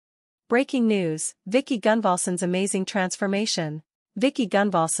Breaking news, Vicki Gunvalson's amazing transformation. Vicki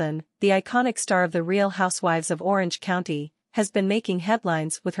Gunvalson, the iconic star of The Real Housewives of Orange County, has been making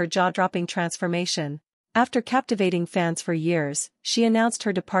headlines with her jaw-dropping transformation. After captivating fans for years, she announced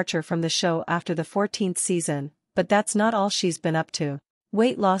her departure from the show after the 14th season, but that's not all she's been up to.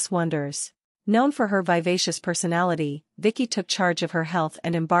 Weight loss wonders. Known for her vivacious personality, Vicki took charge of her health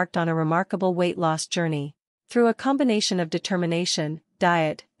and embarked on a remarkable weight loss journey. Through a combination of determination,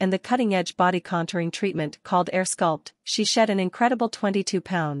 diet, and the cutting-edge body contouring treatment called Air Sculpt, she shed an incredible 22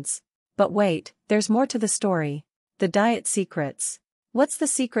 pounds. But wait, there's more to the story. The diet secrets. What's the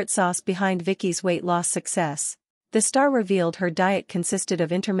secret sauce behind Vicki's weight loss success? The star revealed her diet consisted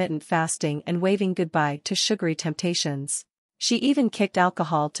of intermittent fasting and waving goodbye to sugary temptations. She even kicked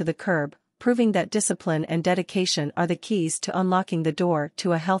alcohol to the curb, proving that discipline and dedication are the keys to unlocking the door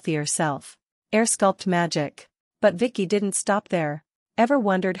to a healthier self. Air Sculpt magic. But Vicki didn't stop there. Ever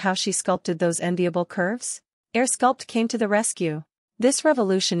wondered how she sculpted those enviable curves? Air Sculpt came to the rescue. This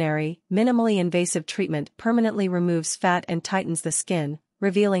revolutionary, minimally invasive treatment permanently removes fat and tightens the skin,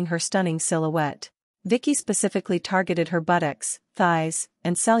 revealing her stunning silhouette. Vicki specifically targeted her buttocks, thighs,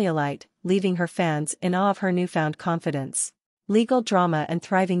 and cellulite, leaving her fans in awe of her newfound confidence. Legal drama and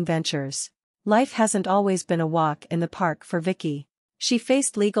thriving ventures. Life hasn't always been a walk in the park for Vicki. She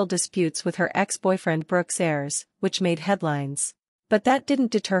faced legal disputes with her ex-boyfriend Brooks Ayers, which made headlines. But that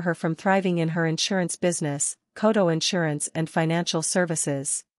didn't deter her from thriving in her insurance business, Coto Insurance and Financial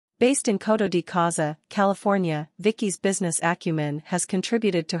Services. Based in Coto de Caza, California, Vicki's business acumen has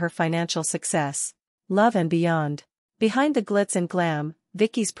contributed to her financial success. Love and beyond. Behind the glitz and glam,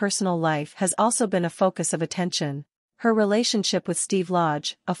 Vicki's personal life has also been a focus of attention. Her relationship with Steve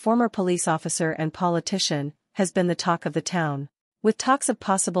Lodge, a former police officer and politician, has been the talk of the town. With talks of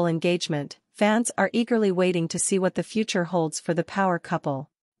possible engagement, fans are eagerly waiting to see what the future holds for the power couple.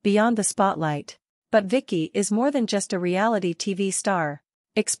 Beyond the spotlight. But Vicki is more than just a reality TV star.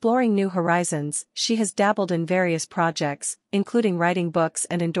 Exploring new horizons, she has dabbled in various projects, including writing books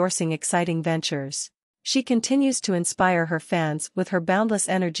and endorsing exciting ventures. She continues to inspire her fans with her boundless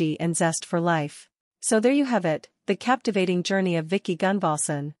energy and zest for life. So there you have it, the captivating journey of Vicki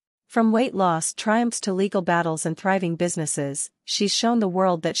Gunvalson. From weight loss triumphs to legal battles and thriving businesses, she's shown the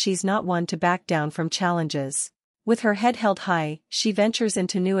world that she's not one to back down from challenges. With her head held high, she ventures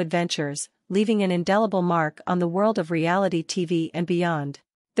into new adventures, leaving an indelible mark on the world of reality TV and beyond.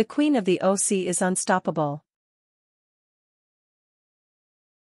 The Queen of the OC is unstoppable.